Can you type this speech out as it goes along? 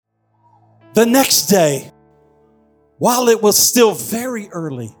The next day, while it was still very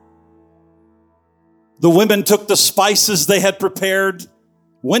early, the women took the spices they had prepared,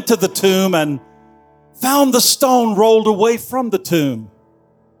 went to the tomb, and found the stone rolled away from the tomb.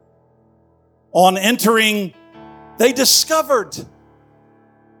 On entering, they discovered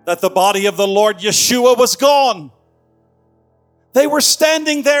that the body of the Lord Yeshua was gone. They were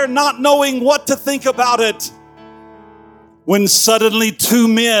standing there not knowing what to think about it, when suddenly two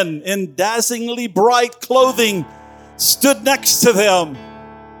men in dazzlingly bright clothing stood next to them.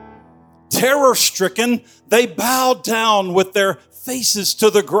 Terror-stricken, they bowed down with their faces to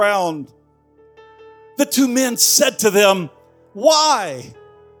the ground. The two men said to them, "Why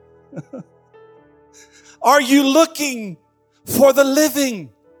are you looking for the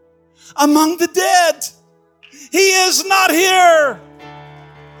living among the dead? He is not here.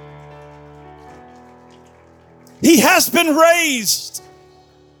 He has been raised.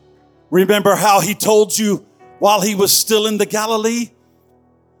 Remember how he told you while he was still in the Galilee?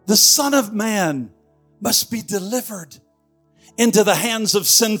 The Son of Man must be delivered into the hands of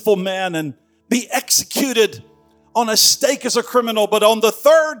sinful men and be executed on a stake as a criminal, but on the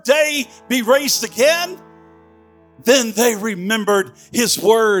third day be raised again." Then they remembered his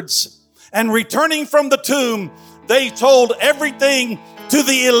words, and returning from the tomb, they told everything to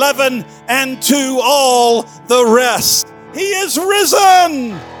the 11 and to all the rest. He is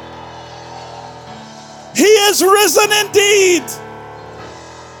risen! He is risen indeed!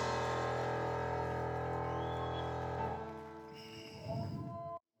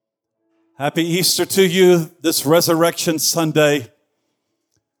 Happy Easter to you this Resurrection Sunday.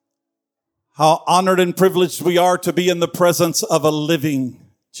 How honored and privileged we are to be in the presence of a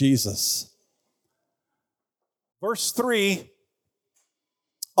living Jesus. Verse 3,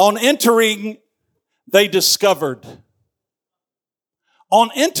 on entering, they discovered. On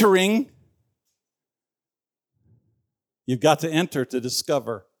entering, you've got to enter to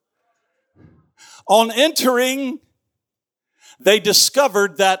discover. On entering, they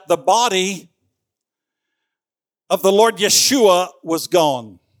discovered that the body of the Lord Yeshua was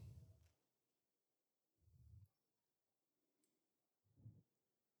gone.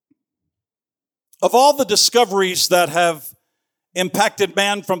 Of all the discoveries that have impacted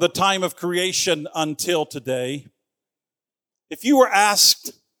man from the time of creation until today, if you were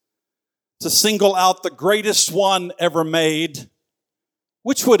asked to single out the greatest one ever made,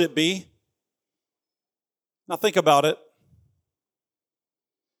 which would it be? Now think about it.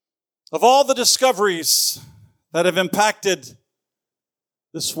 Of all the discoveries that have impacted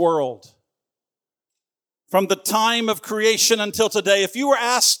this world, from the time of creation until today, if you were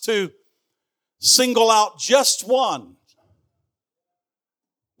asked to single out just one,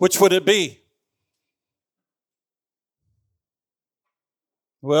 which would it be?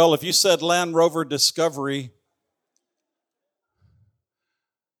 Well, if you said Land Rover Discovery,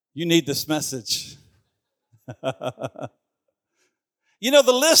 you need this message. You know,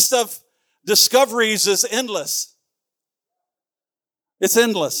 the list of discoveries is endless. It's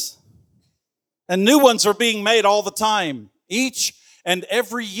endless. And new ones are being made all the time. Each and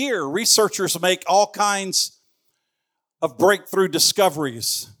every year, researchers make all kinds of breakthrough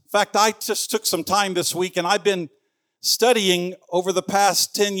discoveries. In fact, I just took some time this week and I've been studying over the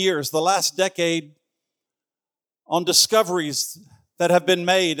past 10 years, the last decade, on discoveries that have been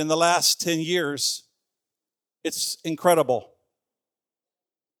made in the last 10 years. It's incredible.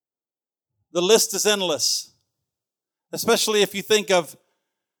 The list is endless, especially if you think of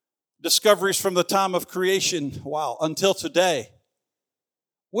discoveries from the time of creation, until today.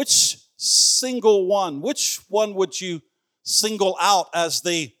 Which one would you single out as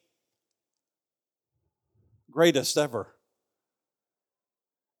the greatest ever?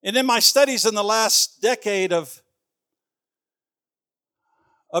 And in my studies in the last decade of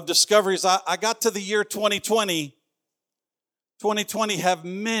discoveries, I got to the year 2020. 2020 have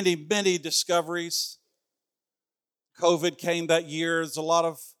many, many discoveries. COVID came that year. There's a lot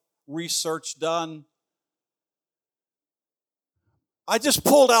of research done. I just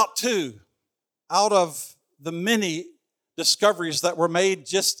pulled out two out of the many discoveries that were made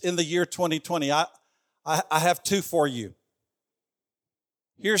just in the year 2020. I have two for you.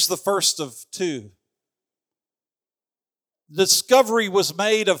 Here's the first of two. The discovery was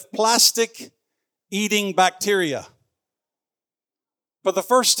made of plastic-eating bacteria. For the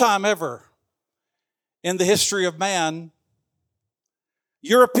first time ever in the history of man,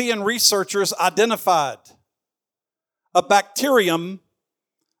 European researchers identified a bacterium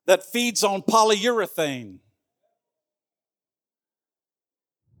that feeds on polyurethane.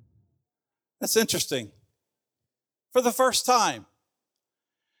 That's interesting. For the first time,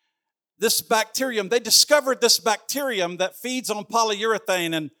 this bacterium. They discovered this bacterium that feeds on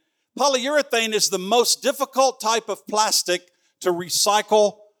polyurethane, and polyurethane is the most difficult type of plastic to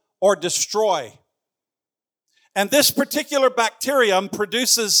recycle or destroy. And this particular bacterium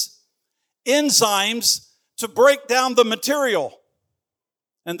produces enzymes to break down the material.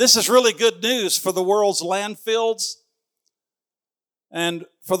 And this is really good news for the world's landfills and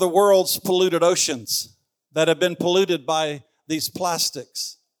for the world's polluted oceans that have been polluted by these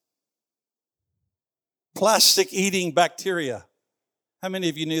plastics. Plastic-eating bacteria. How many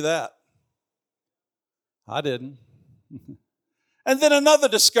of you knew that? I didn't. And then another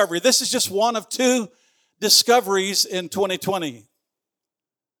discovery. This is just one of two discoveries in 2020.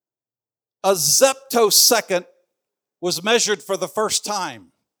 A zeptosecond was measured for the first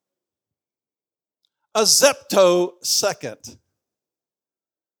time. A zeptosecond.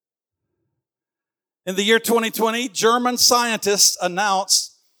 In the year 2020, German scientists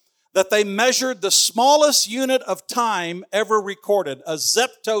announced that they measured the smallest unit of time ever recorded. A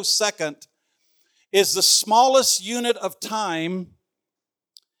zeptosecond is the smallest unit of time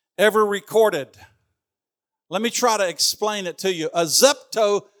ever recorded. Let me try to explain it to you. A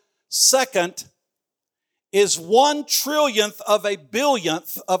zeptosecond is 1/1,000,000th of a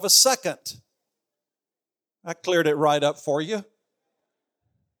billionth of a second. I cleared it right up for you.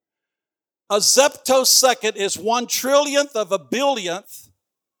 A zeptosecond is 1/1,000,000th of a billionth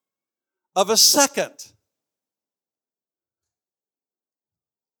of a second.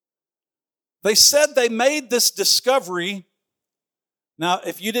 They said they made this discovery. Now,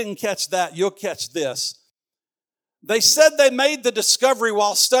 if you didn't catch that, you'll catch this. They said they made the discovery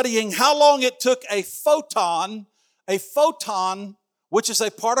while studying how long it took a photon, which is a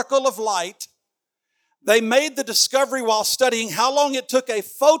particle of light. They made the discovery while studying how long it took a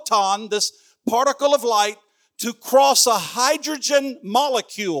photon, this particle of light, to cross a hydrogen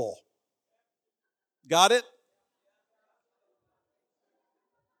molecule. Got it?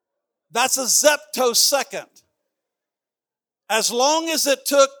 That's a zeptosecond. As long as it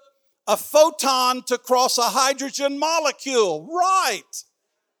took a photon to cross a hydrogen molecule. Right.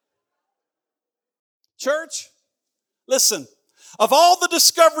 Church, listen. Of all the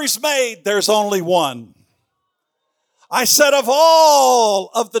discoveries made, there's only one. I said of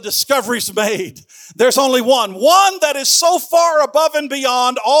all of the discoveries made, there's only one. One that is so far above and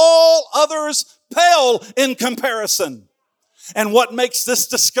beyond all others pale in comparison. And what makes this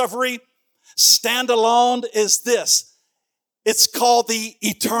discovery stand alone is this. It's called the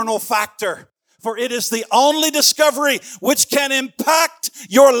eternal factor. For it is the only discovery which can impact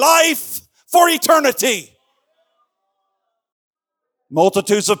your life for eternity.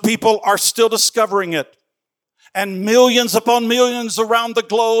 Multitudes of people are still discovering it. And millions upon millions around the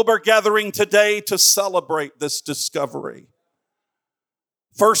globe are gathering today to celebrate this discovery.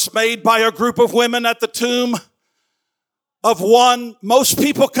 First made by a group of women at the tomb of one most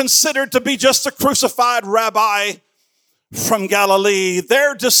people considered to be just a crucified rabbi from Galilee.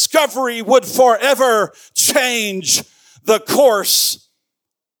 Their discovery would forever change the course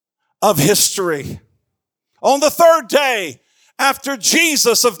of history. On the third day after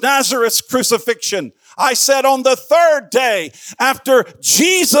Jesus of Nazareth's crucifixion, I said on the third day after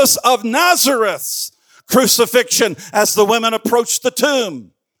Jesus of Nazareth's crucifixion, as the women approached the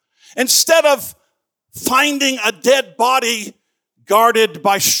tomb, instead of finding a dead body guarded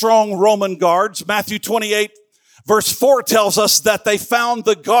by strong Roman guards, Matthew 28 verse 4 tells us that they found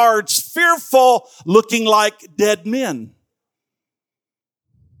the guards fearful, looking like dead men.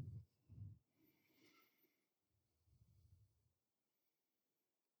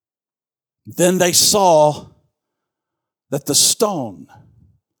 Then they saw that the stone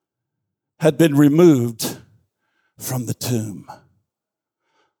had been removed from the tomb.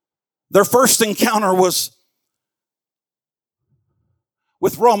 Their first encounter was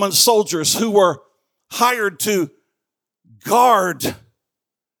with Roman soldiers who were hired to guard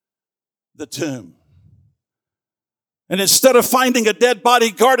the tomb. And instead of finding a dead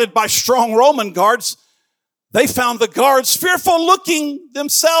body guarded by strong Roman guards, they found the guards fearful, looking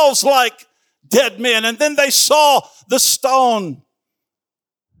themselves like dead men. And then they saw the stone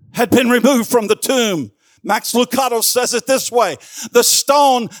had been removed from the tomb. Max Lucado says it this way: the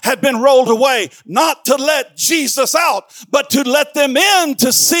stone had been rolled away, not to let Jesus out, but to let them in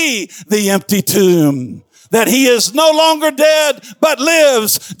to see the empty tomb. That he is no longer dead, but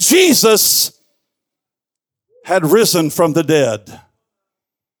lives. Jesus had risen from the dead.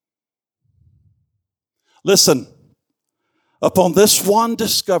 Listen, upon this one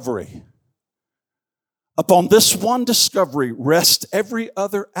discovery rests every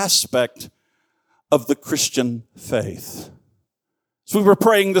other aspect of the Christian faith. As we were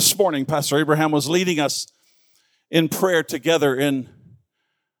praying this morning, Pastor Abraham was leading us in prayer together in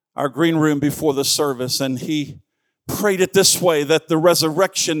our green room before the service, and he prayed it this way, that the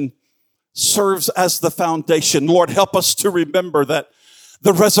resurrection serves as the foundation. Lord, help us to remember that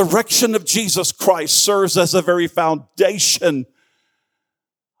the resurrection of Jesus Christ serves as a very foundation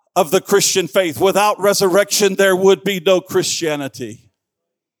of the Christian faith. Without resurrection, there would be no Christianity.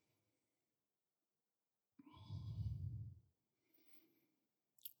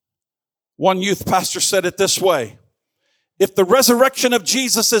 One youth pastor said it this way: if the resurrection of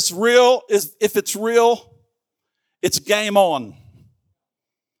Jesus is real, if it's real, it's game on.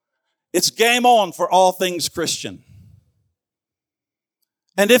 It's game on for all things Christian.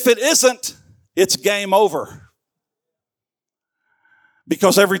 And if it isn't, it's game over.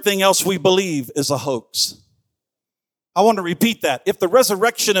 Because everything else we believe is a hoax. I want to repeat that. If the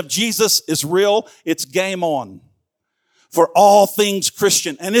resurrection of Jesus is real, it's game on for all things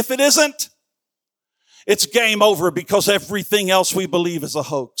Christian. And if it isn't, it's game over, because everything else we believe is a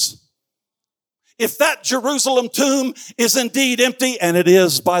hoax. If that Jerusalem tomb is indeed empty, and it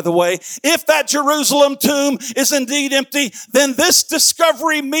is, by the way, if that Jerusalem tomb is indeed empty, then this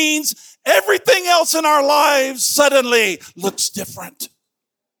discovery means everything else in our lives suddenly looks different.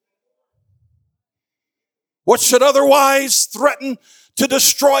 What should otherwise threaten to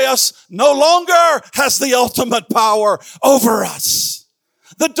destroy us no longer has the ultimate power over us.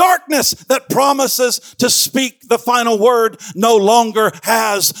 The darkness that promises to speak the final word no longer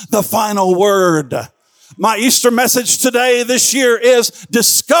has the final word. My Easter message today, this year, is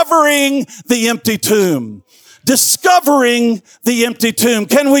discovering the empty tomb. Discovering the empty tomb.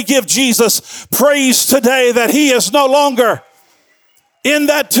 Can we give Jesus praise today that he is no longer in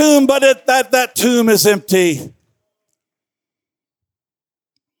that tomb, but that tomb is empty?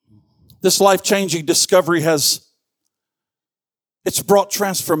 This life-changing discovery it's brought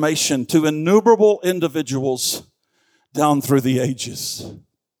transformation to innumerable individuals down through the ages.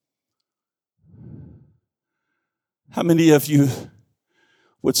 How many of you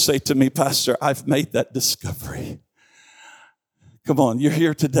would say to me, Pastor, I've made that discovery? Come on, you're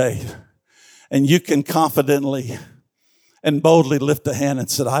here today, and you can confidently and boldly lift a hand and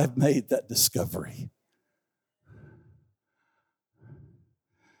say, I've made that discovery.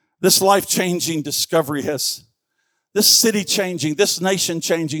 This life-changing discovery has this city-changing, this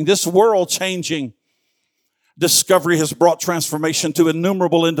nation-changing, this world-changing discovery has brought transformation to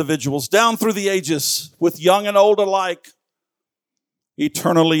innumerable individuals down through the ages, with young and old alike,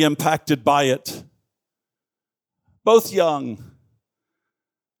 eternally impacted by it. Both young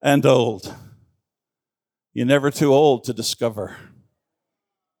and old. You're never too old to discover.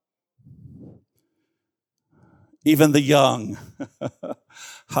 Even the young.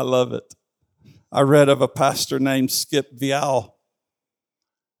 I love it. I read of a pastor named Skip Vial.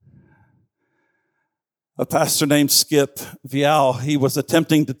 A pastor named Skip Vial, he was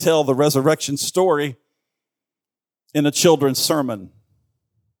attempting to tell the resurrection story in a children's sermon.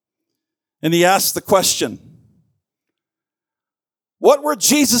 And he asked the question, what were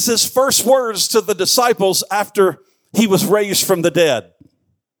Jesus' first words to the disciples after he was raised from the dead?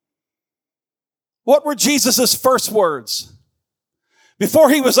 What were Jesus' first words?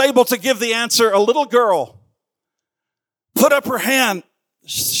 Before he was able to give the answer, a little girl put up her hand,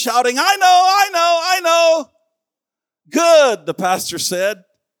 shouting, I know. Good, the pastor said.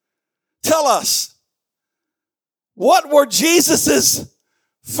 Tell us, what were Jesus'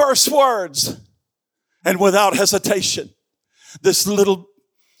 first words? And without hesitation, this little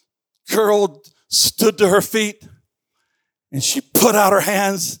girl stood to her feet and she put out her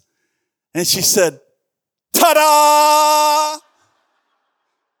hands and she said, ta-da!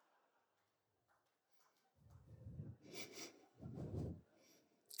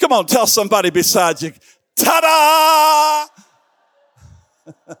 Come on, tell somebody beside you, ta-da!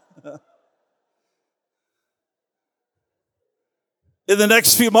 In the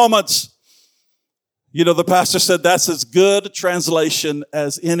next few moments, the pastor said, that's as good a translation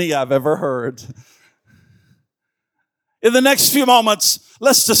as any I've ever heard. In the next few moments,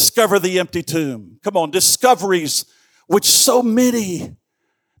 let's discover the empty tomb. Come on, discoveries which so many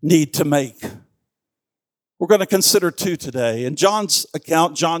need to make. We're going to consider two today. In John's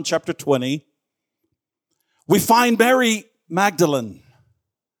account, John chapter 20, we find Mary Magdalene.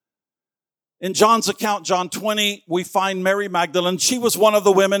 In John's account, John 20, we find Mary Magdalene. She was one of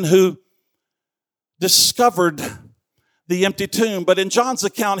the women who discovered the empty tomb. But in John's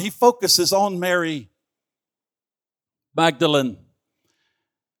account, he focuses on Mary Magdalene.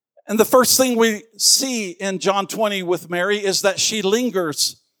 And the first thing we see in John 20 with Mary is that she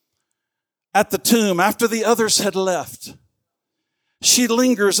lingers at the tomb after the others had left. she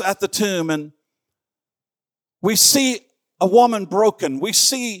lingers at the tomb, and we see a woman broken. We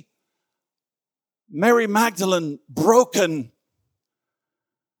see Mary Magdalene broken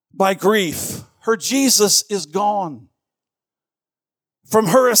by grief. Her Jesus is gone. From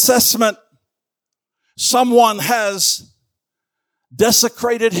her assessment, someone has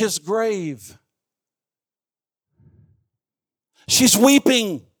desecrated his grave. She's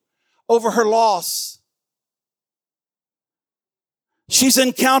weeping over her loss. She's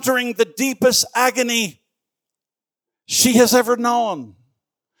encountering the deepest agony she has ever known.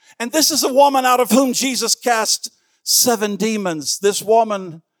 And this is a woman out of whom Jesus cast 7 demons. This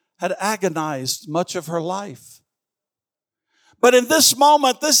woman had agonized much of her life. But in this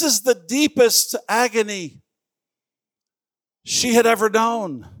moment, this is the deepest agony she had ever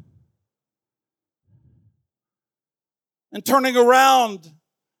known. And turning around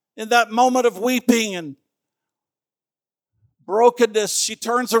in that moment of weeping and brokenness, she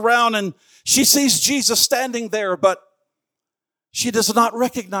turns around and she sees Jesus standing there, but she does not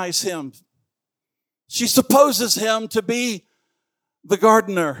recognize him. She supposes him to be the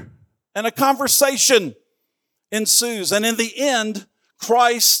gardener. And a conversation ensues. And in the end,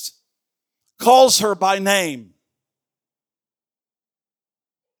 Christ calls her by name.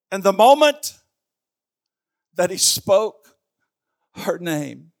 And the moment that he spoke her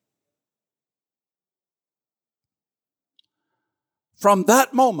name, from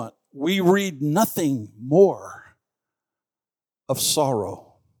that moment, we read nothing more of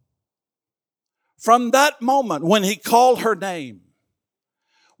sorrow. From that moment, when he called her name,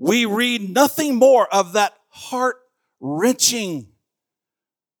 we read nothing more of that heart-wrenching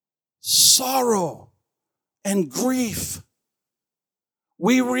sorrow and grief.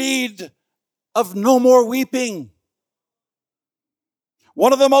 We read of no more weeping.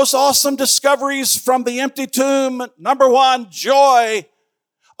 One of the most awesome discoveries from the empty tomb, number 1, joy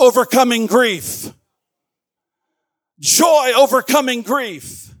overcoming grief. Joy overcoming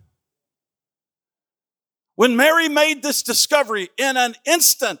grief. When Mary made this discovery, in an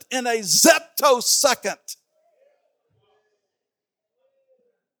instant, in a zeptosecond,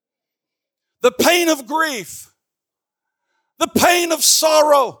 the pain of grief, the pain of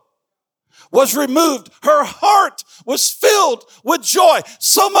sorrow was removed. Her heart was filled with joy,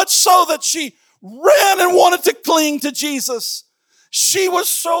 so much so that she ran and wanted to cling to Jesus. She was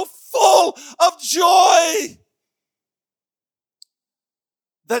so full of joy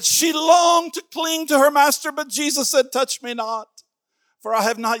that she longed to cling to her master, but Jesus said, "Touch me not, for I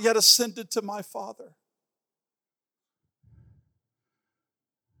have not yet ascended to my Father."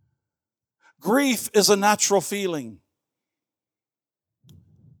 Grief is a natural feeling.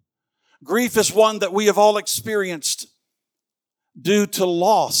 Grief is one that we have all experienced due to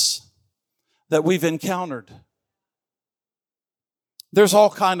loss that we've encountered. There's all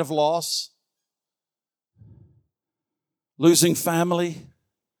kind of loss. Losing family,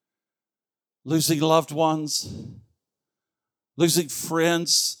 losing loved ones, losing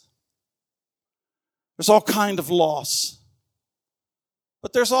friends. There's all kind of loss.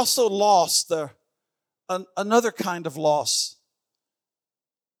 But there's also loss, another kind of loss.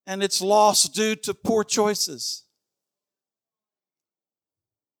 And it's loss due to poor choices.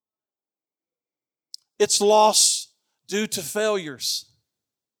 It's loss due to failures,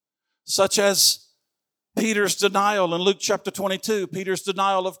 such as Peter's denial in Luke chapter 22, Peter's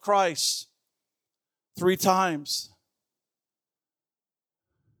denial of Christ 3 times.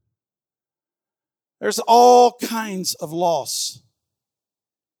 There's all kinds of loss.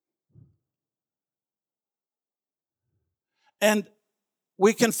 And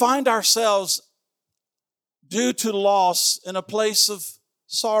we can find ourselves, due to loss, in a place of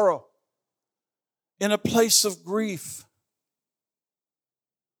sorrow, in a place of grief.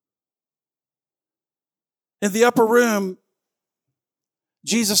 In the upper room,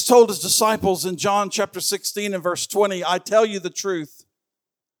 Jesus told his disciples in John chapter 16 and verse 20, "I tell you the truth,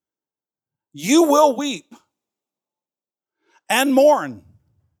 you will weep and mourn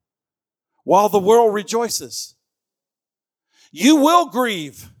while the world rejoices. You will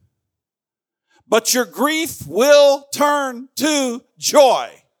grieve, but your grief will turn to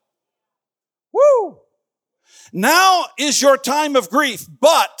joy." Woo! Now is your time of grief,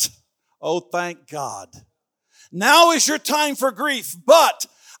 but, oh, thank God. Now is your time for grief, but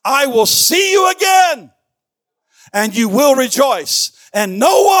I will see you again, and you will rejoice, and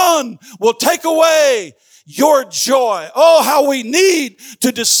no one will take away your joy. Oh, how we need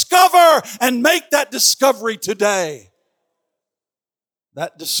to discover and make that discovery today.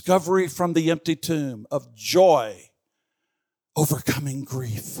 That discovery from the empty tomb of joy, overcoming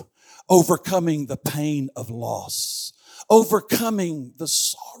grief, overcoming the pain of loss, overcoming the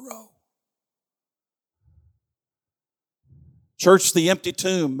sorrow. Church, the empty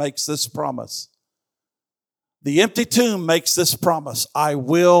tomb makes this promise. The empty tomb makes this promise. I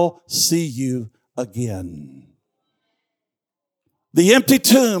will see you again. The empty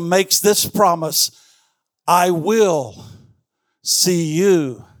tomb makes this promise. I will see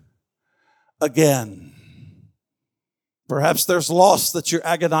you again. Perhaps there's loss that you're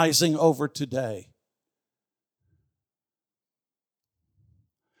agonizing over today.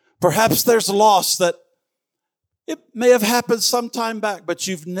 Perhaps there's loss that it may have happened some time back, but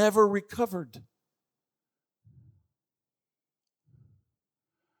you've never recovered.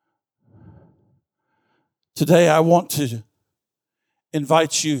 Today I want to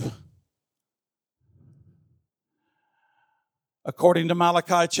invite you, according to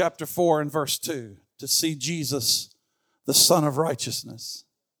Malachi chapter 4 and verse 2, to see Jesus, the Son of Righteousness,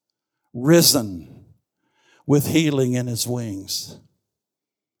 risen with healing in his wings.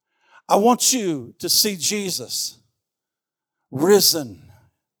 I want you to see Jesus risen.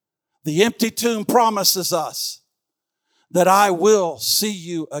 The empty tomb promises us that I will see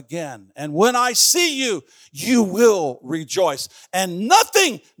you again. And when I see you, you will rejoice. And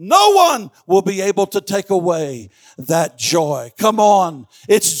nothing, no one will be able to take away that joy. Come on.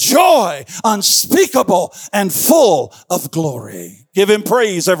 It's joy unspeakable and full of glory. Give him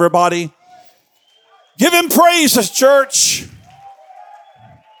praise, everybody. Give him praise, church.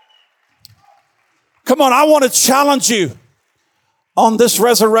 Come on, I want to challenge you. On this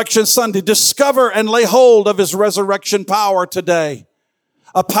Resurrection Sunday, discover and lay hold of his resurrection power today.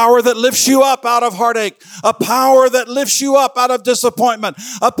 A power that lifts you up out of heartache. A power that lifts you up out of disappointment.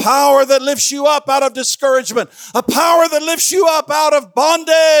 A power that lifts you up out of discouragement. A power that lifts you up out of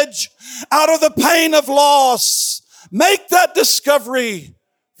bondage, out of the pain of loss. Make that discovery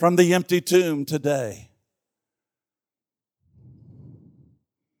from the empty tomb today.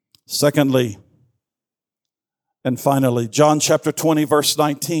 Secondly, and finally, John chapter 20, verse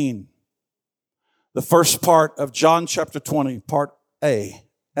 19. The first part of John chapter 20, part A.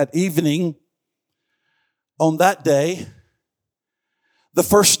 At evening, on that day, the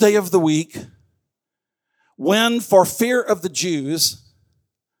first day of the week, when for fear of the Jews,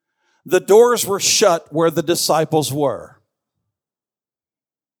 the doors were shut where the disciples were.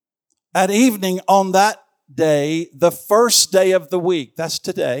 At evening on that day, the first day of the week, that's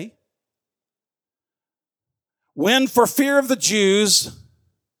today, when for fear of the Jews,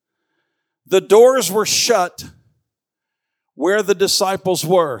 the doors were shut where the disciples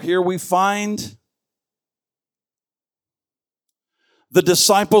were. Here we find the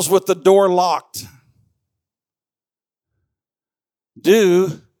disciples with the door locked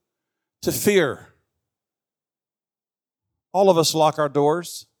due to fear. All of us lock our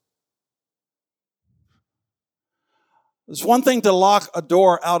doors. It's one thing to lock a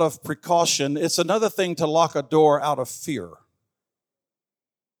door out of precaution. It's another thing to lock a door out of fear.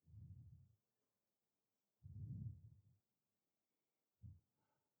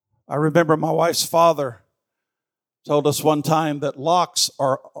 I remember my wife's father told us one time that locks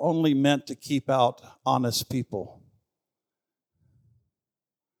are only meant to keep out honest people.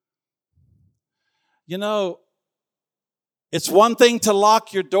 You know, it's one thing to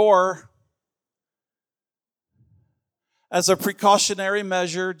lock your door as a precautionary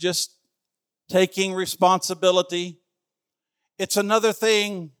measure, just taking responsibility. It's another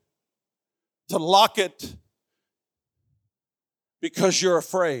thing to lock it because you're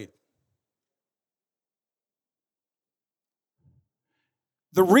afraid.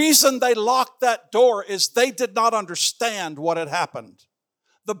 The reason they locked that door is they did not understand what had happened.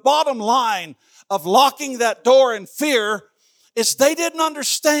 The bottom line of locking that door in fear is they didn't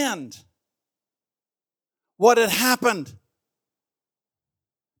understand what had happened.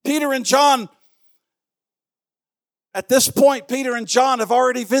 Peter and John, at this point, Peter and John have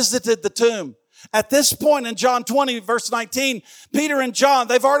already visited the tomb. At this point in John 20, verse 19, Peter and John,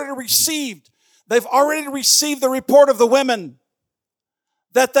 they've already received the report of the women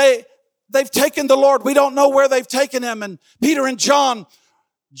that they've taken the Lord. We don't know where they've taken him. And Peter and John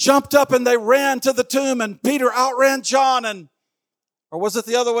jumped up and they ran to the tomb, and Peter outran John, or was it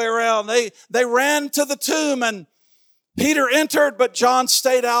the other way around? They ran to the tomb, and Peter entered, but John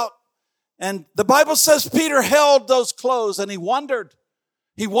stayed out. And the Bible says Peter held those clothes and he wondered.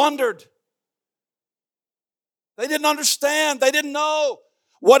 He wondered. They didn't understand. They didn't know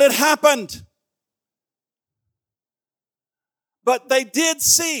what had happened. But they did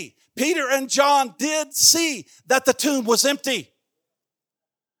see, Peter and John did see that the tomb was empty.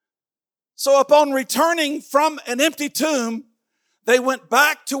 So upon returning from an empty tomb, They went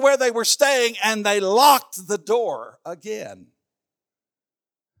back to where they were staying and they locked the door again.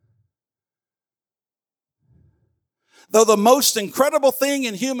 Though the most incredible thing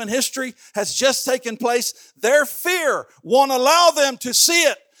in human history has just taken place, their fear won't allow them to see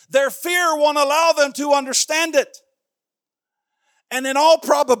it. Their fear won't allow them to understand it. And in all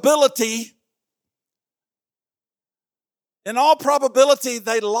probability,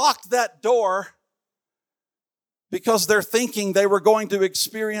 they locked that door because they're thinking they were going to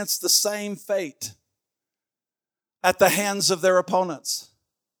experience the same fate at the hands of their opponents.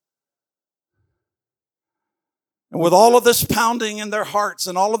 And with all of this pounding in their hearts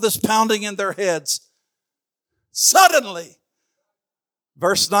and all of this pounding in their heads, suddenly,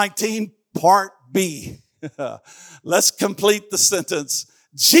 verse 19, part B. Let's complete the sentence.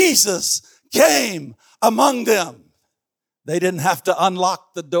 Jesus came among them. They didn't have to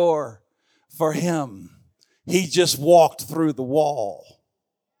unlock the door for him. He just walked through the wall.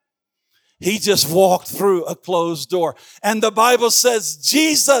 He just walked through a closed door. And the Bible says,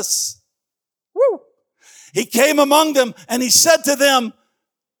 Jesus, he came among them and he said to them,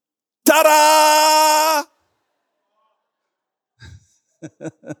 ta-da!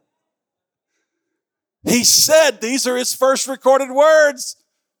 He said, these are his first recorded words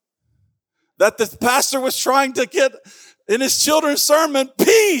that the pastor was trying to get in his children's sermon.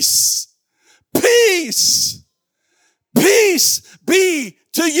 Peace, peace, peace be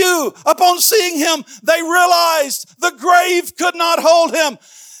to you. Upon seeing him, they realized the grave could not hold him,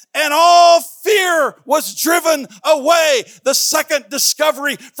 and all fear was driven away. The second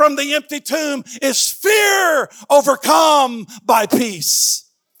discovery from the empty tomb is fear overcome by peace.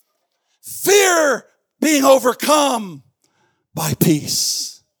 Fear being overcome by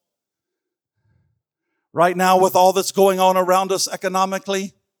peace. Right now, with all that's going on around us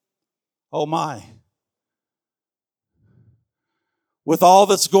economically, oh my. With all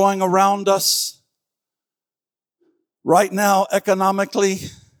that's going around us right now economically,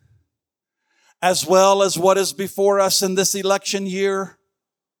 as well as what is before us in this election year,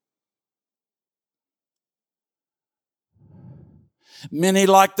 many,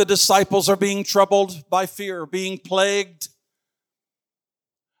 like the disciples, are being troubled by fear, being plagued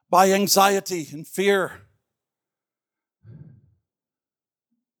by anxiety and fear.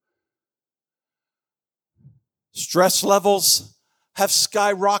 Stress levels have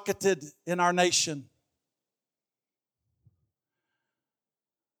skyrocketed in our nation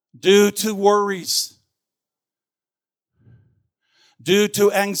due to worries, due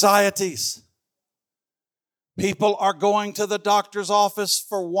to anxieties. People are going to the doctor's office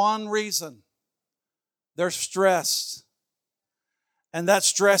for one reason. They're stressed. And that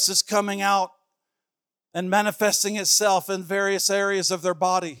stress is coming out and manifesting itself in various areas of their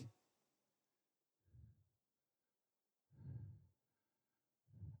body.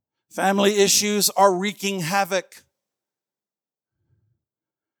 Family issues are wreaking havoc.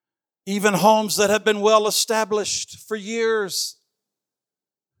 Even homes that have been well established for years.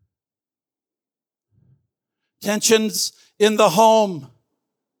 Tensions in the home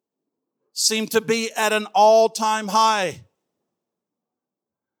seem to be at an all-time high.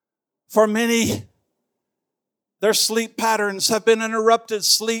 For many, their sleep patterns have been interrupted.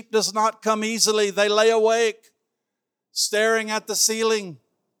 Sleep does not come easily. They lay awake, staring at the ceiling.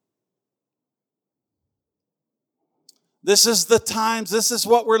 This is the times, this is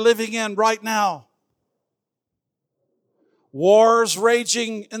what we're living in right now. Wars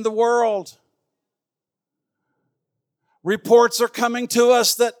raging in the world. Reports are coming to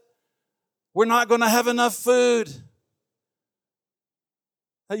us that we're not going to have enough food.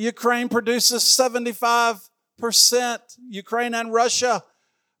 That Ukraine produces 75%. Ukraine and Russia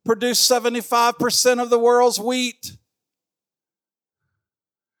produce 75% of the world's wheat.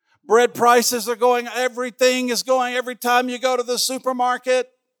 Bread prices are going, everything is going every time you go to the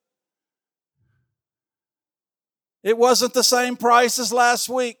supermarket. It wasn't the same price as last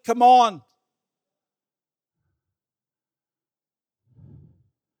week. Come on.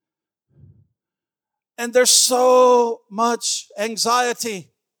 And there's so much anxiety.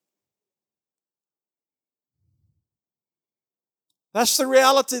 That's the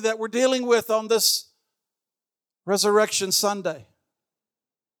reality that we're dealing with on this Resurrection Sunday.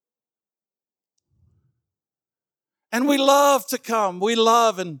 And we love to come. We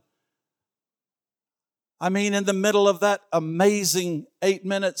love, and I mean, in the middle of that amazing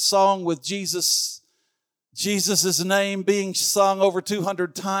 8-minute song with Jesus' name being sung over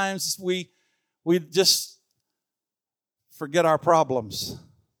 200 times, we just forget our problems,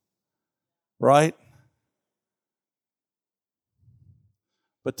 right?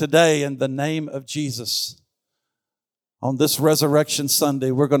 But today, in the name of Jesus, On this Resurrection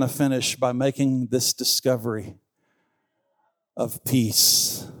Sunday, we're going to finish by making this discovery of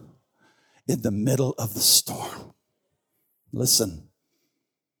peace in the middle of the storm. Listen.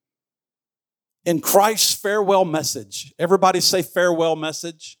 In Christ's farewell message, everybody say farewell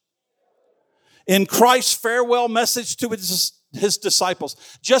message. In Christ's farewell message to his disciples,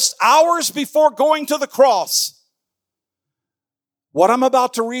 just hours before going to the cross, what I'm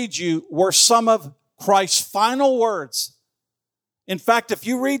about to read you were some of Christ's final words. In fact, if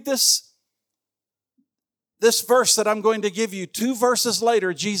you read this verse that I'm going to give you, 2 verses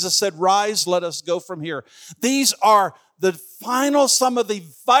later, Jesus said, "Rise, let us go from here." These are some of the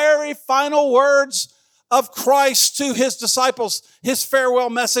very final words of Christ to his disciples, his farewell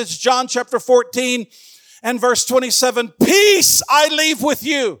message, John chapter 14 and verse 27. "Peace I leave with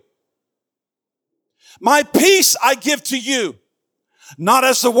you. My peace I give to you. Not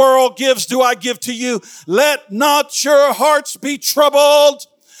as the world gives do I give to you. Let not your hearts be troubled,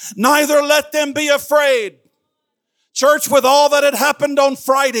 neither let them be afraid." Church, with all that had happened on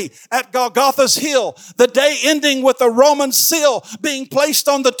Friday at Golgotha's Hill, the day ending with the Roman seal being placed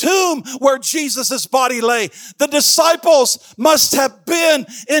on the tomb where Jesus' body lay, the disciples must have been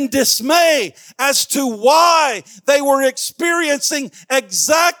in dismay as to why they were experiencing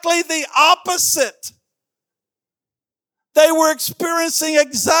exactly the opposite. They were experiencing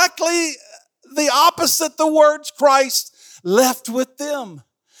exactly the opposite, the words Christ left with them.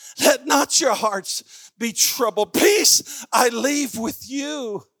 Let not your hearts be troubled. Peace I leave with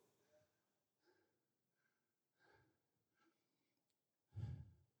you.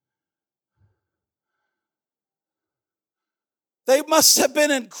 They must have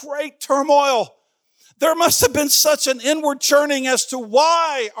been in great turmoil. There must have been such an inward churning as to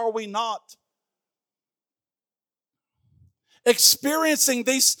why are we not experiencing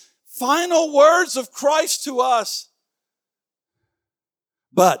these final words of Christ to us.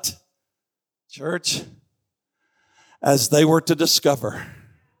 But, church, as they were to discover,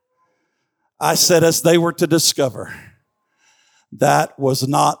 I said as they were to discover, that was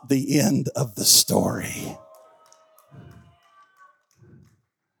not the end of the story.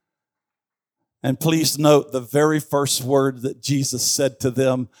 And please note the very first word that Jesus said to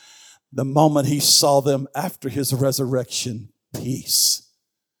them the moment he saw them after his resurrection: peace.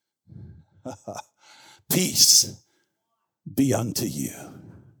 Peace be unto you.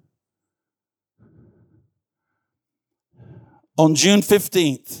 On June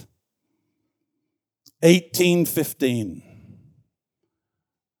 15th, 1815,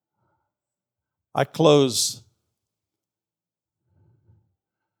 I close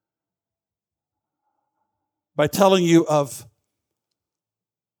by telling you of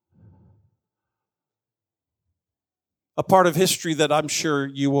a part of history that I'm sure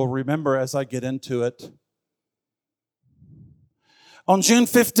you will remember as I get into it. On June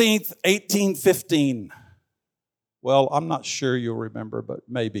 15th, 1815, well, I'm not sure you'll remember, but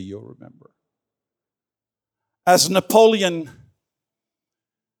maybe you'll remember. As Napoleon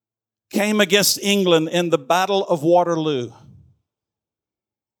came against England in the Battle of Waterloo.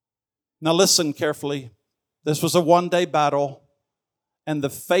 Now listen carefully. This was a one-day battle, and the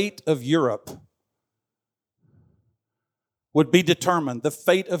fate of Europe would be determined. The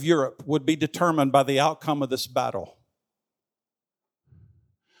fate of Europe would be determined by the outcome of this battle.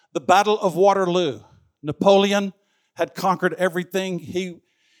 The Battle of Waterloo. Napoleon had conquered everything. He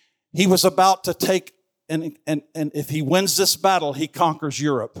was about to take, and if he wins this battle, he conquers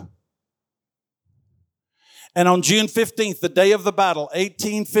Europe. And on June 15th, the day of the battle,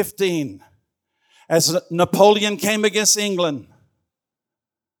 1815, as Napoleon came against England,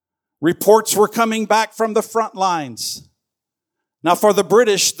 reports were coming back from the front lines. Now for the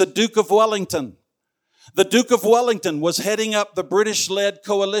British, the Duke of Wellington was heading up the British-led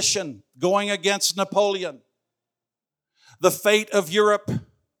coalition going against Napoleon. The fate of Europe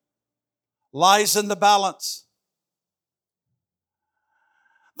lies in the balance.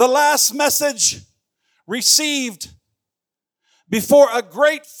 The last message received before a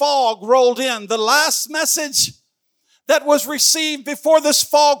great fog rolled in, the last message that was received before this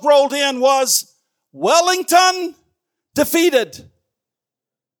fog rolled in was Wellington defeated.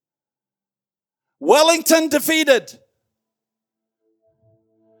 Wellington defeated.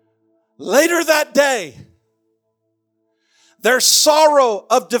 Later that day, their sorrow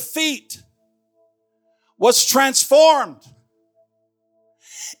of defeat was transformed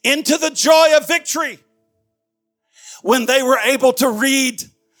into the joy of victory when they were able to read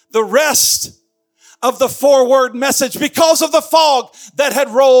the rest of the foreword message. Because of the fog that had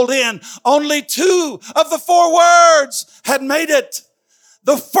rolled in, only 2 of the 4 words had made it.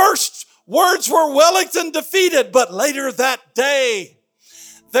 The first Words were Wellington defeated, but later that day,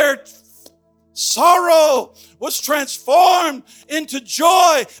 their sorrow was transformed into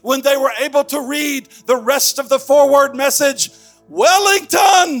joy when they were able to read the rest of the forward message.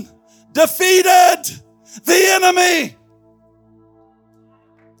 Wellington defeated the enemy.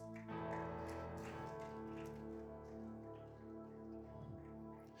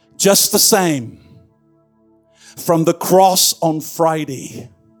 Just the same, from the cross on Friday,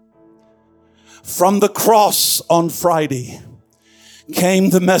 came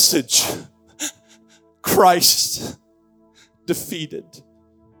the message, Christ defeated.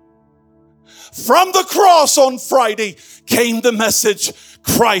 From the cross on Friday came the message,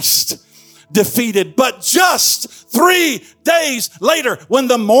 Christ defeated. But just 3 days later, when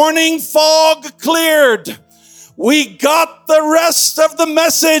the morning fog cleared, we got the rest of the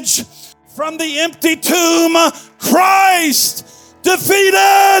message from the empty tomb, Christ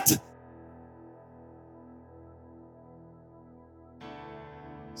defeated.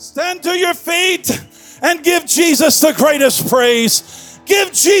 Stand to your feet and give Jesus the greatest praise.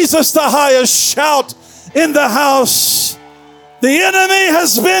 Give Jesus the highest shout in the house. The enemy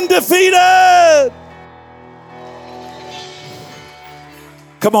has been defeated.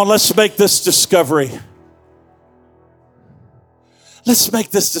 Come on, let's make this discovery. Let's make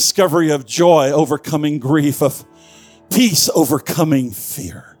this discovery of joy overcoming grief, of peace overcoming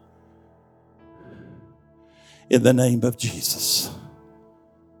fear. In the name of Jesus.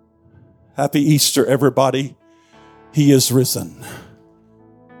 Happy Easter, everybody. He is risen.